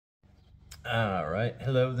All right,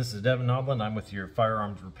 hello, this is Devin Noblin. I'm with your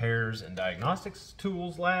Firearms Repairs and Diagnostics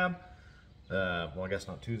Tools Lab. Well, I guess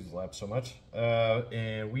not Tools Lab so much.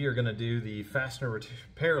 And we are gonna do the fastener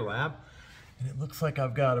repair lab. And it looks like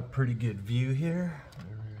I've got a pretty good view here.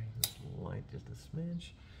 Just light just a smidge.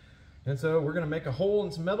 And so we're gonna make a hole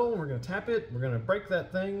in some metal, we're gonna tap it, we're gonna break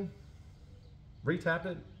that thing, re-tap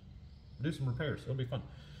it, do some repairs. It'll be fun.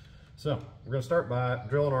 So we're gonna start by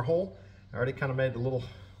drilling our hole. I already kind of made the little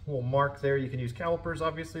mark there. You can use calipers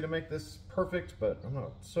obviously to make this perfect, but I'm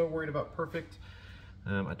not so worried about perfect.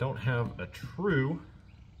 I don't have a true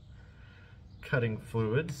cutting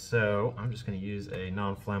fluid, so I'm just going to use a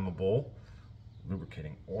non-flammable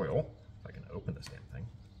lubricating oil. If I can open this damn thing.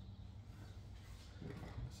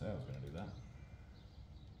 So I was going to do that.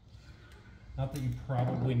 Not that you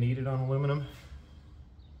probably need it on aluminum,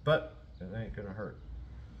 but it ain't going to hurt.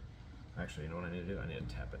 Actually, you know what I need to do? I need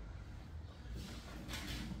to tap it.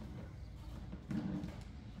 I'll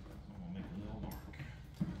make a little mark.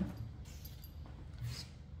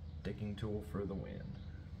 Sticking tool for the win.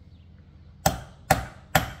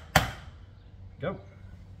 Go.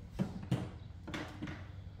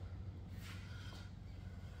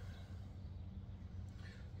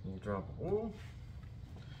 Little drop of oil.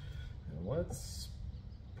 And let's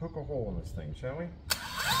poke a hole in this thing, shall we?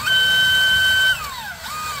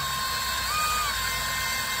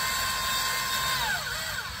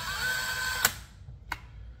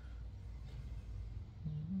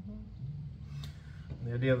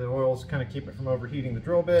 The idea of the oil is kind of keep it from overheating the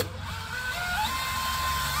drill bit.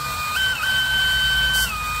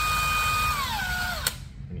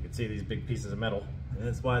 And you can see these big pieces of metal. And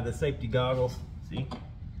that's why the safety goggles, see?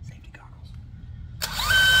 Safety goggles.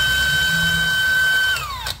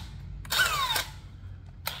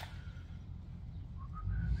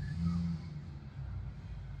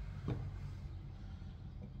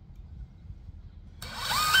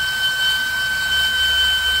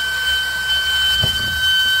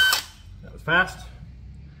 Fast.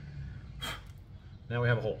 Now we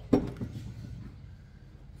have a hole.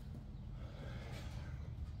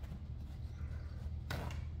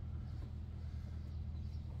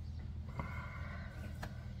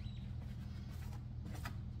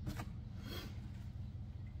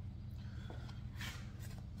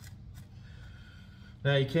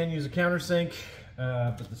 Now you can use a countersink,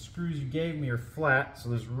 but the screws you gave me are flat, so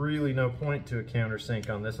there's really no point to a countersink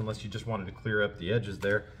on this unless you just wanted to clear up the edges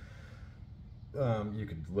there. You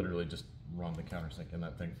could literally just run the countersink in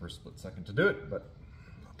that thing for a split second to do it, but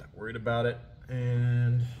I'm not that worried about it,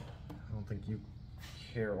 and I don't think you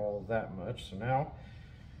care all that much. So now,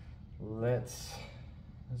 this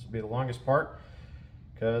will be the longest part,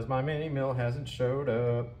 because my mini mill hasn't showed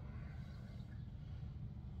up.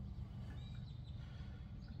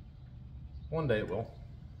 One day it will,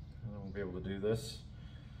 and I'll be able to do this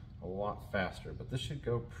a lot faster, but this should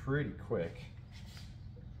go pretty quick.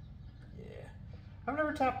 I've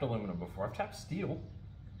never tapped aluminum before. I've tapped steel.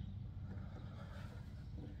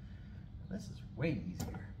 This is way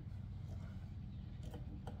easier.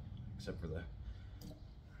 Except for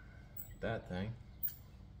that thing.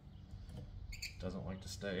 Doesn't like to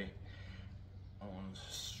stay on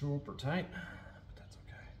super tight, but that's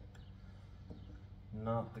okay.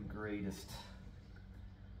 Not the greatest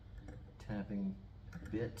tapping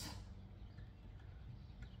bit.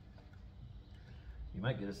 You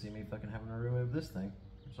might get to see me fucking having to remove this thing.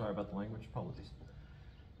 Sorry about the language, apologies.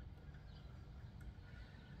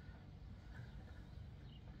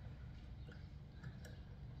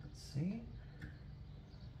 Let's see.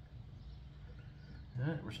 All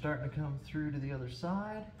right, we're starting to come through to the other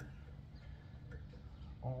side.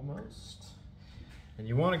 Almost. And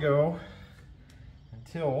you want to go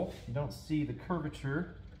until you don't see the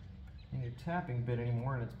curvature in your tapping bit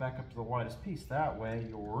anymore and it's back up to the widest piece. That way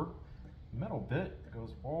your metal bit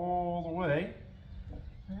goes all the way.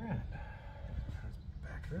 All right, let's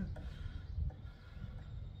back it up.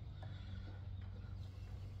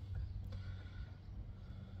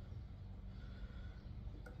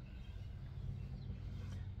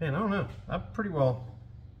 Man, I don't know. I pretty well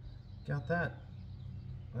got that.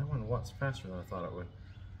 That went lots faster than I thought it would.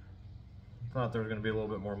 I thought there was going to be a little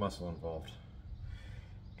bit more muscle involved.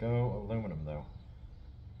 Go aluminum though.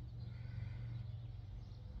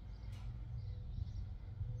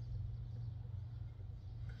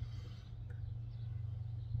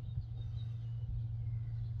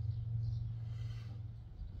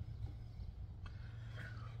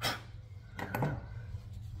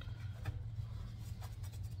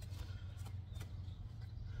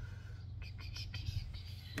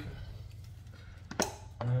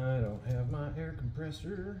 I don't have my air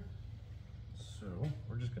compressor, so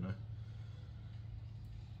we're just gonna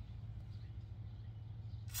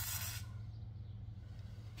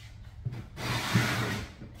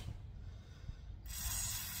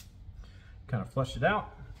flush it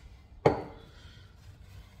out.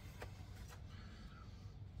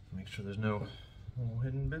 Make sure there's no little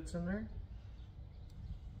hidden bits in there.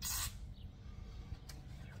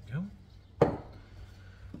 There we go.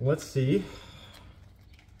 Let's see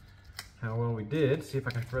how well we did. See if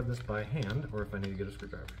I can thread this by hand or if I need to get a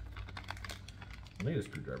screwdriver. I'll need a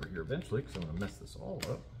screwdriver here eventually because I'm going to mess this all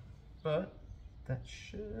up. But that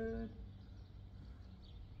should...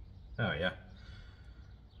 Oh yeah.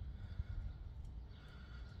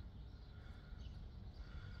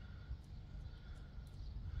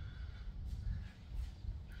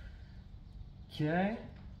 Okay.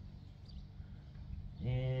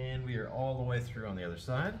 And we are all the way through on the other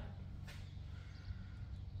side.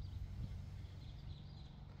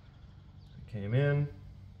 Came in,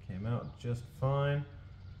 came out just fine.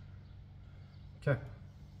 Okay.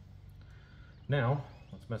 Now,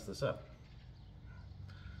 let's mess this up.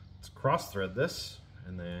 Let's cross thread this,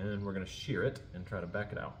 and then we're going to shear it and try to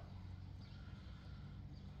back it out.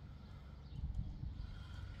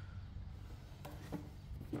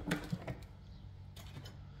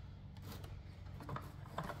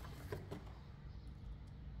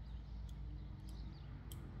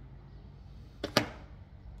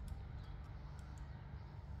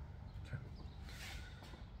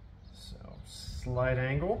 Slight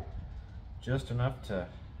angle, just enough to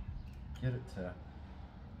get it to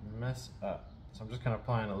mess up. So I'm just kind of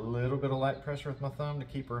applying a little bit of light pressure with my thumb to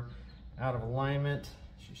keep her out of alignment.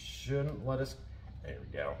 She shouldn't let us, there we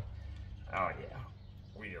go. Oh yeah,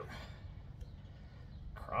 we are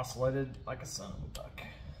cross-threaded like a son of a buck.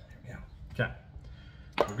 There we go. Okay,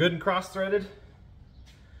 we're good and cross-threaded.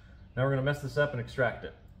 Now we're gonna mess this up and extract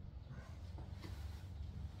it.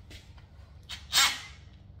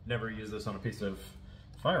 Never use this on a piece of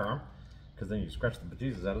firearm because then you scratch the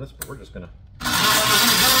bejesus out of this, but we're just gonna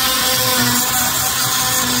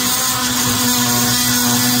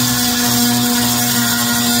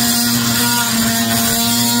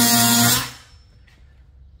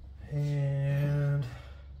and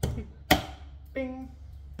bing.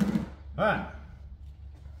 All right,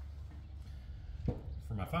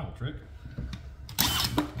 for my final trick,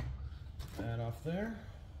 that off there,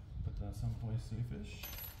 put that someplace safe-ish.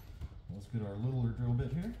 Let's get our littler drill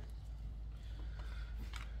bit here.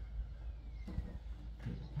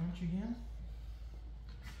 Get the punch again.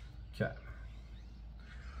 Okay.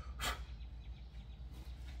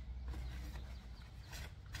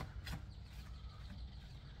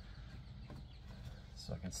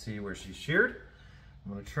 So I can see where she's sheared.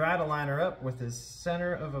 I'm going to try to line her up with the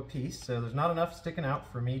center of a piece so there's not enough sticking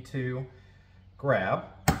out for me to grab.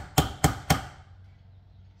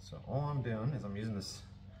 So all I'm doing is I'm using this,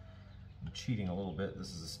 I'm cheating a little bit. This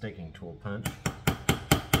is a staking tool punch.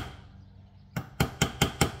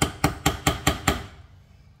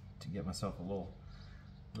 To get myself a little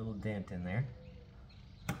dent in there.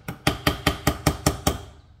 There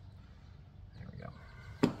we go.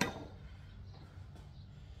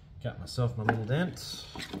 Got myself my little dent.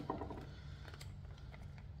 What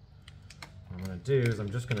I'm going to do is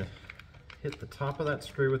I'm just going to hit the top of that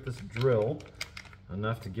screw with this drill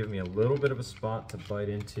enough to give me a little bit of a spot to bite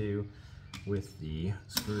into with the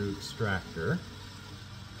screw extractor.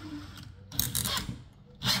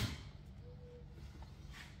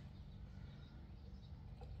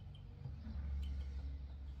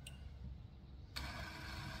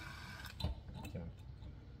 Okay.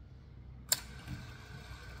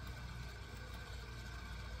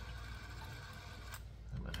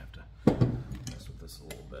 I might have to mess with this a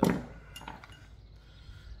little bit.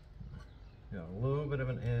 Got a little bit of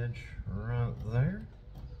an edge right there.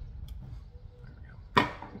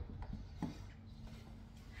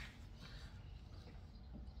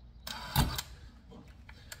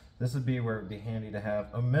 This would be where it would be handy to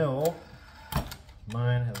have a mill.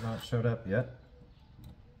 Mine has not showed up yet.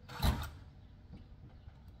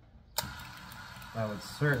 I would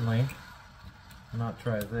certainly not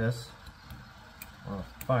try this on a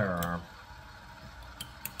firearm.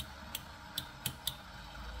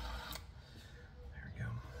 There we go.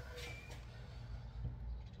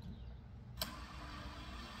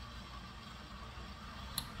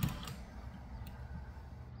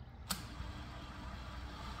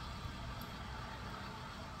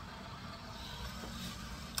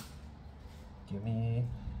 Give me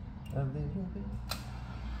a little bit.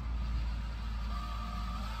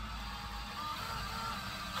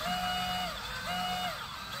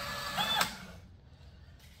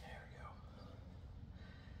 There we go.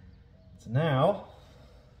 So now,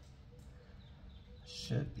 I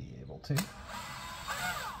should be able to,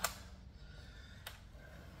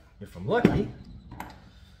 if I'm lucky,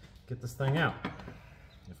 get this thing out.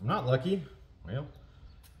 If I'm not lucky, Well,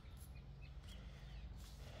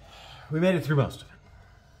 we made it through most of it.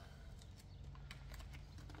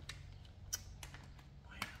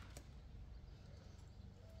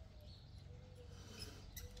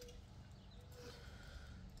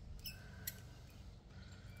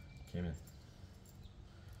 Came in.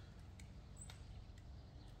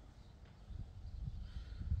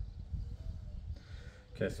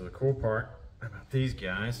 Okay, so the cool part about these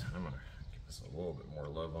guys, I'm gonna give this a little bit more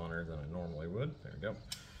love on her than I normally would. There we go.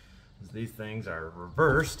 Is these things are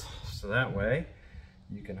reversed, so that way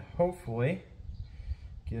you can hopefully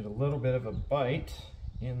get a little bit of a bite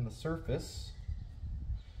in the surface.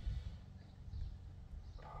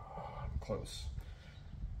 Oh, I'm close.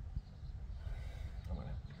 I'm gonna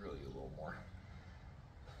have to drill you a little more.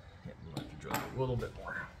 Yeah, I'm gonna have to drill you a little bit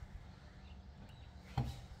more.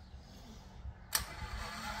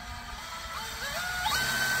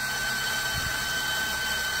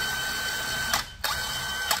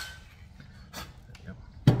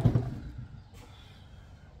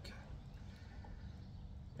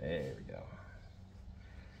 There we go.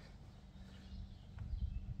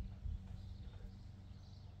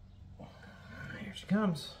 Here she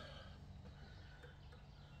comes.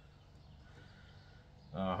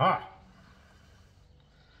 Aha.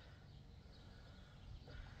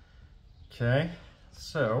 Okay,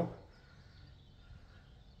 so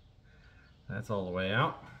that's all the way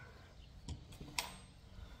out.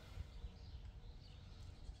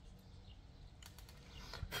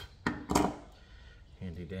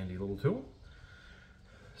 Handy dandy little tool.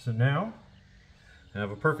 So now I have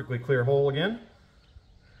a perfectly clear hole again.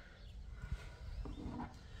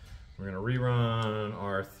 We're going to rerun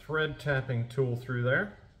our thread tapping tool through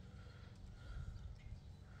there.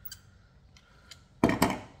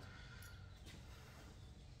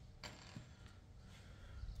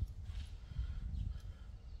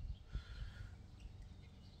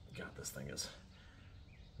 God, this thing is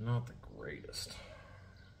not the greatest.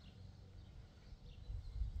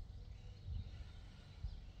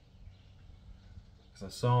 I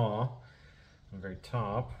saw on the very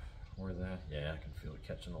top where that, yeah, I can feel it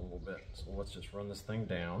catching a little bit. So let's just run this thing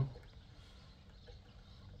down.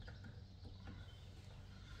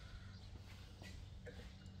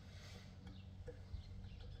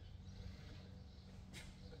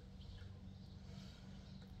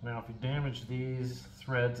 Now, if you damage these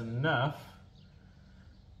threads enough,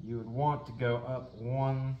 you would want to go up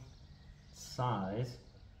one size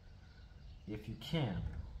if you can.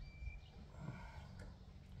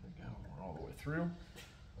 All the way through.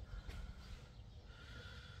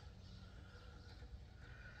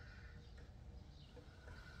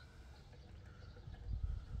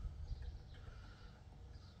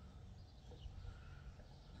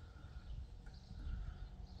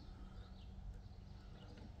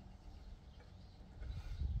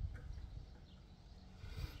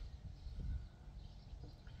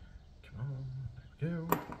 Come on, there we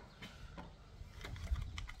go.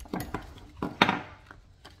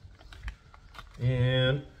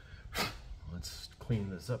 And let's clean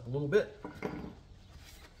this up a little bit.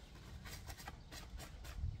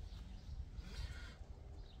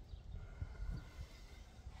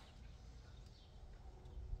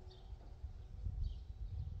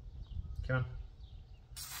 Come on.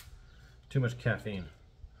 Too much caffeine.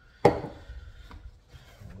 A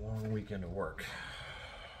long weekend of work.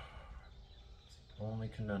 The only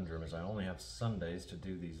conundrum is I only have Sundays to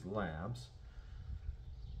do these labs.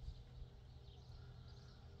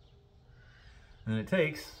 And it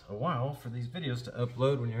takes a while for these videos to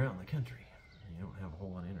upload when you're out in the country. And you don't have a whole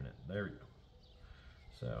lot of internet. There we go.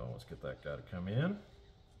 So let's get that guy to come in.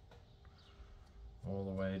 All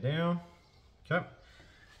the way down. Okay.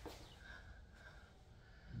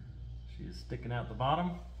 She is sticking out the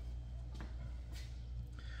bottom.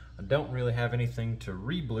 I don't really have anything to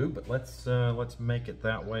re-blue, but let's make it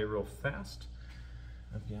that way real fast.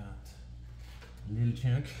 I've got a little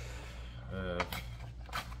chunk of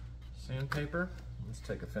sandpaper. Let's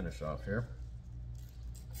take a finish off here.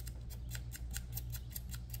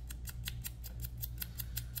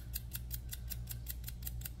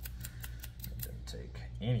 It didn't take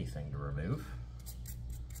anything to remove.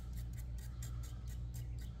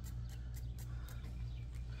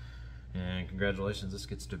 And congratulations, this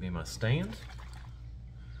gets to be my stand.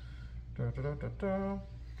 Da, da, da, da, da.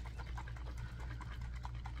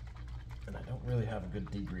 And I don't really have a good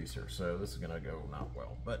degreaser, so this is gonna go not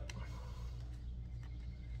well, but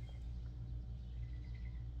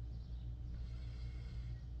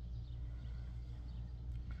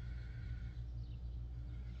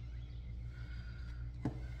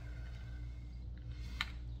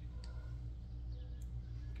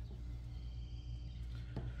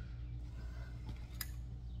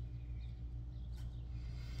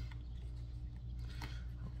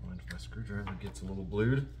screwdriver gets a little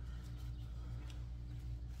blued.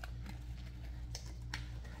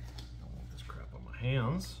 Don't want this crap on my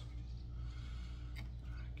hands.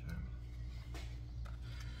 Okay.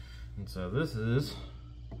 And so this is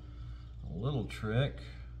a little trick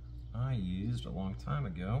I used a long time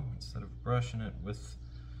ago. Instead of brushing it with,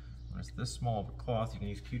 when it's this small of a cloth, you can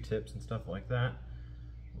use Q-tips and stuff like that.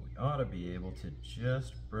 We ought to be able to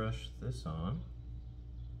just brush this on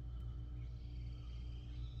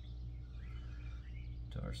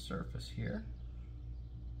to our surface here.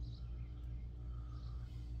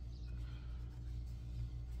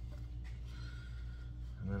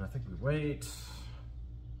 And then I think we wait.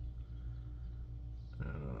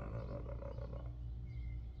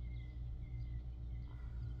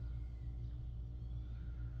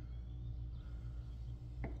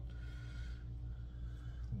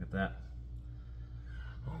 Look at that.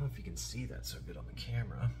 I don't know if you can see that so good on the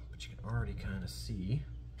camera, but you can already kind of see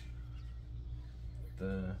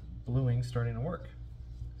the bluing starting to work.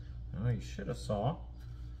 Now you should have saw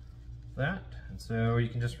that. And so you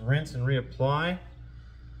can just rinse and reapply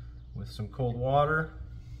with some cold water.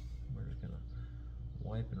 We're just gonna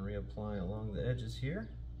wipe and reapply along the edges here.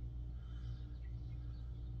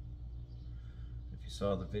 If you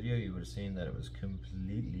saw the video, you would have seen that it was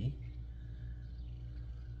completely,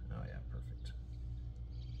 oh yeah, perfect.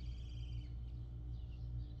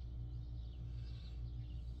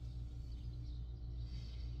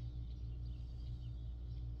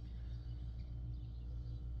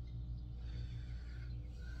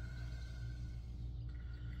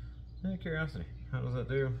 Out of curiosity, how does that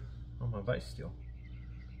do on my vise steel?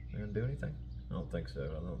 Is it gonna do anything? I don't think so.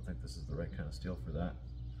 I don't think this is the right kind of steel for that.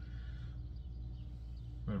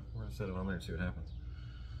 Well, we're gonna set it on there and see what happens.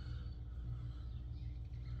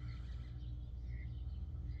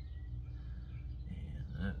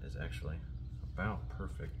 And that is actually about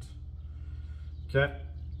perfect. Okay.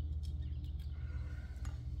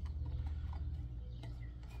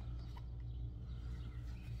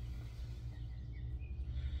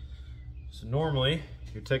 So normally,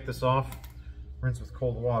 you take this off, rinse with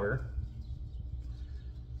cold water.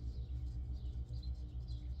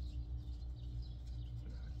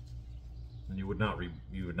 And you would not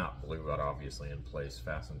glue that obviously in place,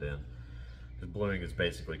 fastened in. Because bluing is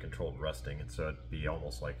basically controlled rusting, and so it'd be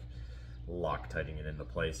almost like Loctiting it into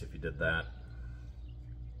place if you did that.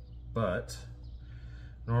 But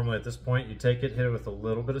normally at this point, you take it, hit it with a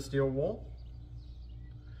little bit of steel wool,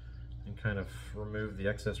 and kind of remove the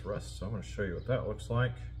excess rust. So I'm going to show you what that looks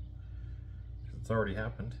like. It's already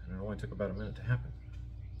happened, and it only took about a minute to happen.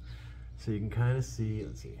 So you can kind of see,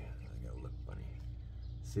 let's see, I gotta look funny.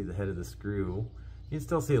 See the head of the screw. You can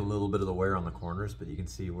still see a little bit of the wear on the corners, but you can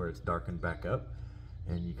see where it's darkened back up,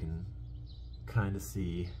 and you can kind of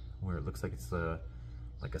see where it looks like it's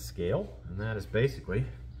like a scale, and that is basically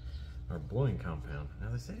our bluing compound. Now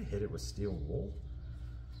they say to hit it with steel wool,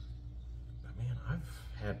 but man,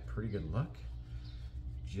 I've had pretty good luck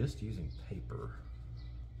just using paper.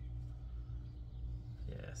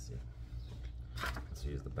 Yeah, see. Let's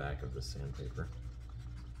use the back of the sandpaper.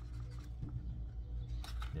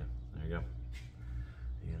 Yeah, there you go.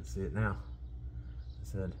 You can see it now. I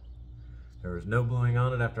said there was no bluing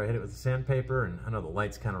on it after I hit it with the sandpaper, and I know the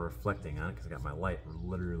light's kind of reflecting on it because I got my light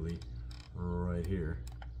literally right here.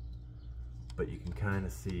 But you can kind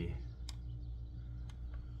of see,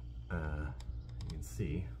 you can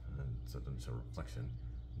see, and so there's a reflection.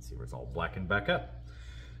 You can see where it's all blackened back up.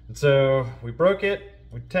 And so we broke it,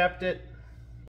 we tapped it,